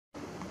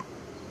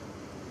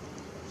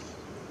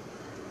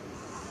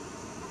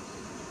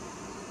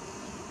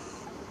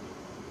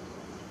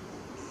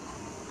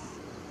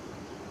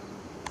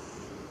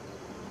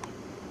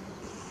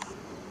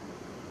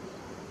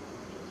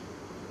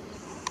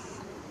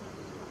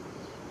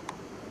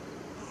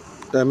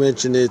I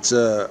mentioned it's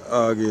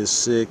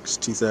August 6,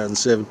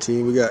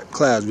 2017. We got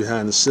clouds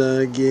behind the sun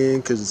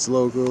again because it's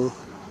local. I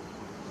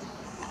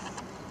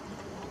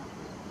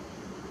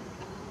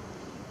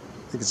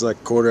think it's like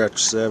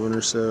 7:15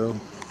 or so.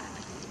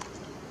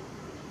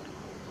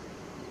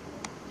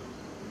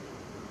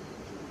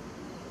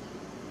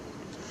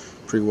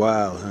 Pretty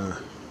wild,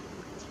 huh?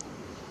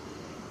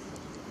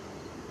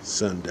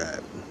 Sun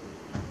diving.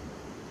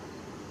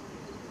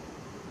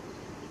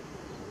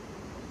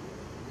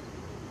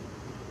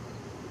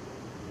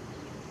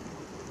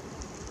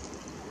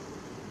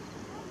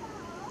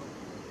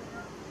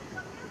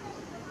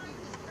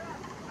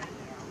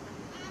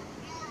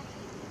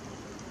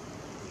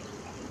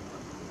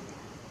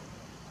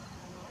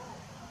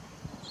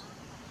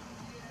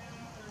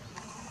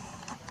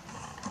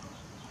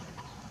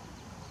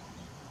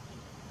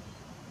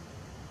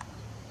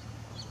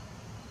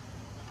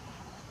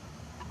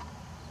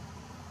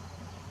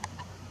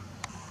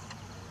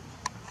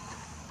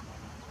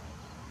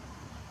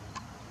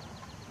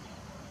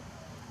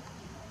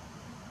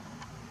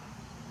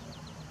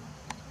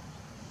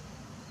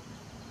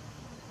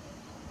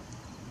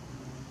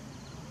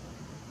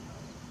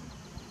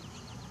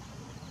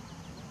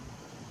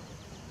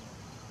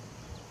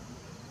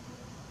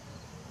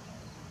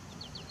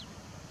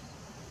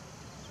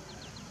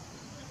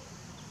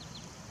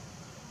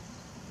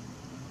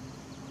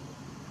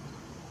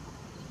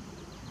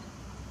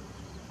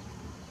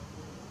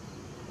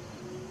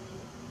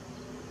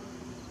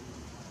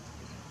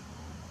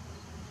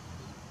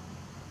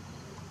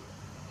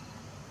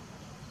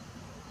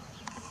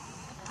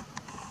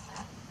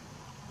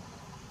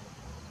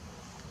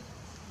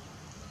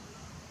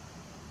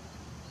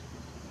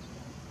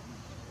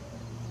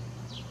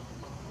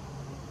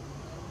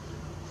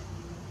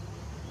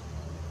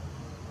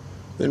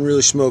 Been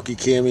really smoky,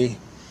 Kimmy,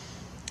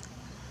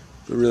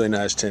 but really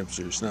nice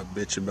temperatures. Not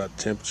bitching about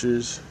the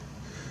temperatures.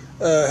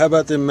 How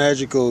about them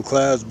magical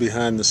clouds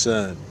behind the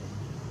sun?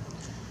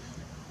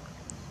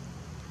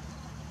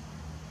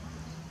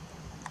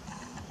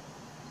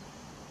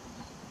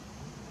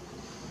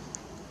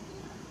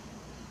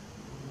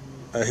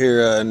 I hear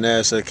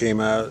NASA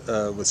came out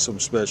with some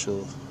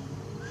special.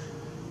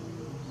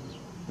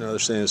 They're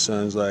saying the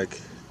sun's like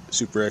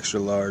super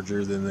extra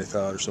larger than they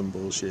thought, or some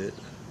bullshit.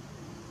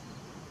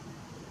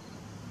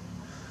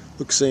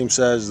 Looks same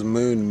size as the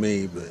moon to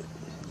me, but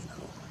you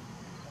know.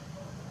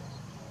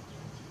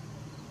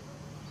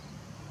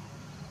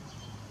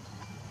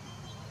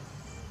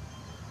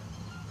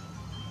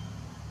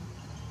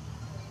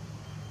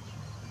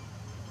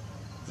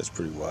 That's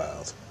pretty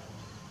wild.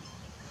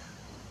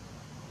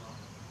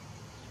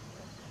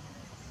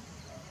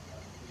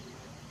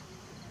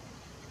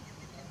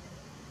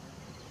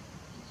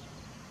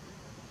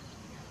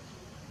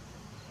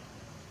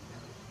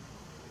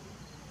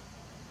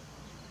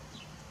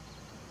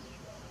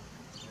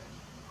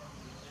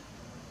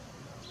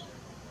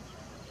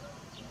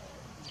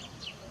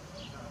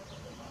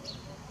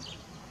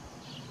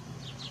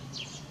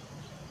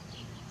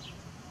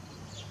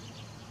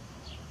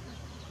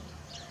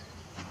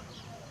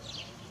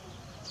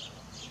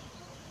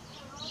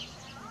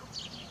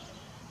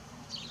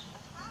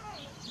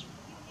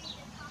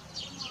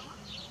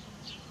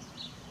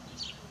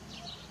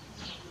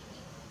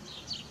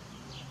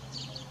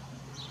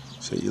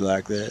 So you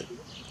like that?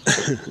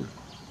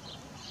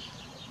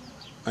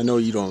 I know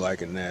you don't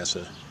like it,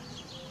 NASA.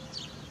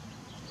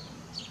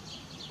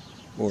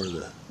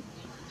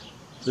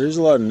 There's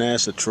a lot of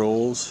NASA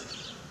trolls.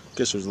 I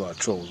guess there's a lot of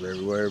trolls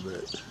everywhere,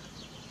 but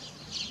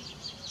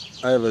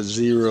I have a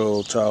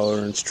zero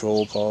tolerance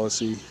troll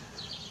policy.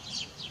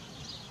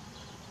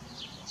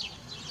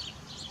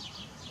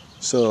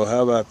 So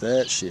how about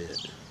that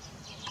shit?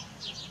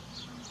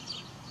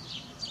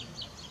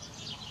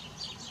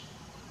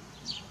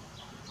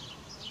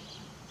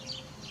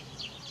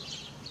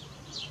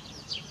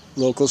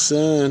 Local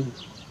sun,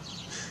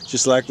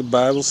 just like the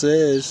Bible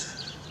says.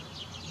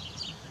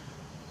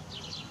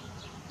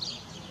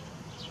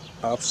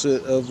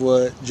 Opposite of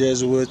what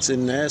Jesuits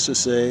and NASA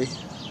say.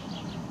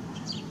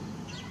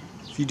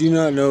 If you do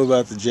not know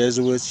about the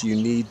Jesuits, you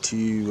need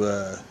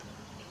to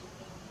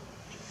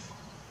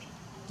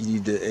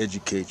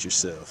educate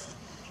yourself.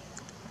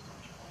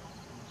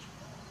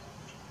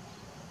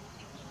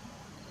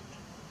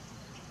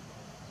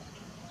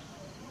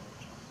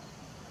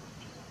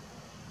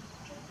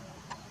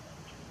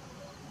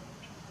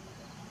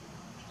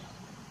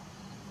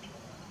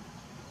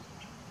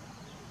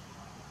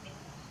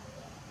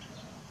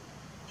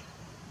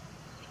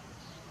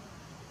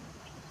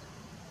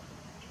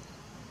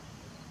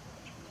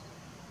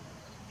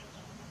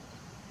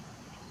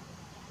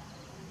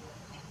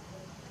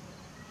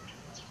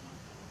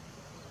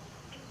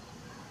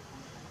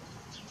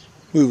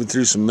 Moving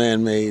through some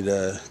man-made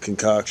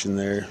concoction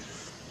there.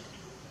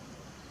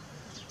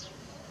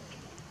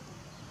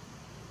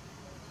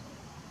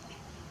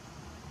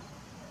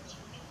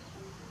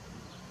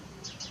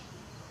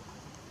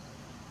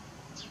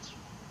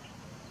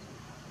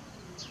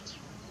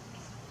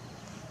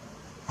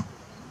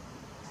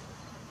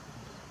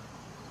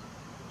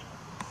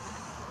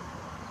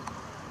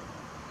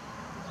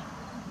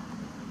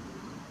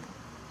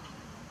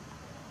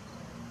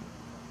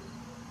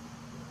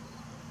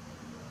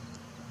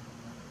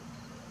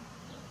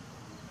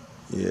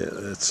 Yeah,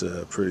 that's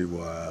pretty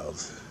wild.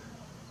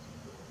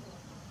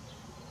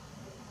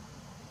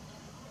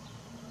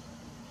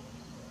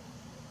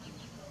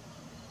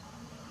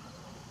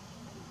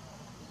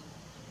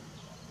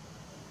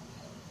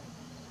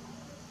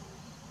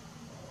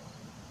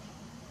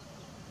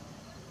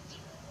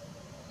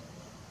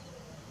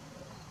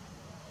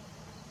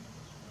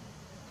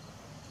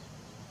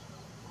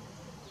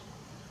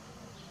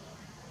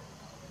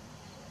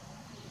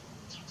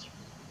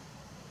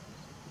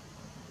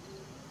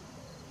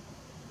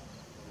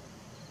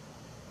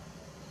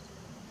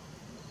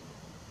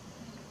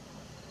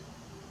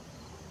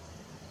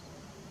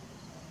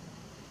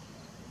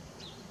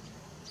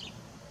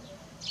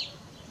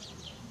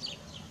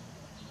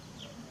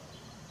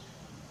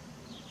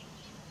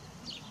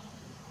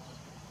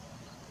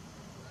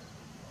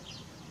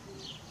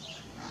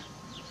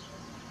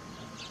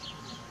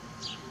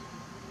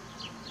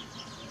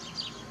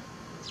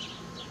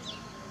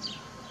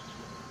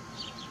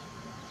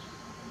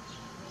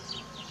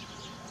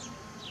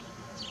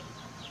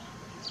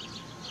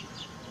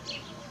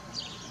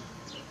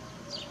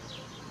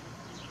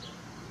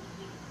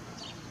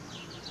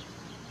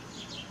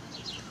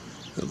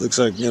 It looks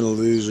like I'm gonna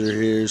lose her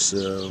here,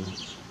 so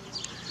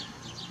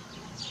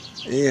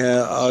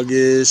anyhow,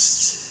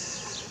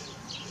 August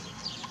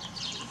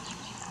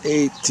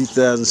 8th,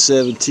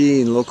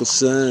 2017, local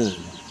sun.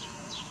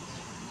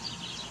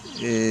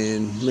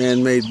 And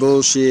man-made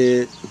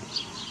bullshit,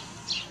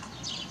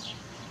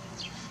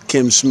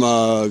 chem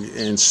smog,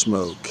 and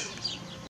smoke.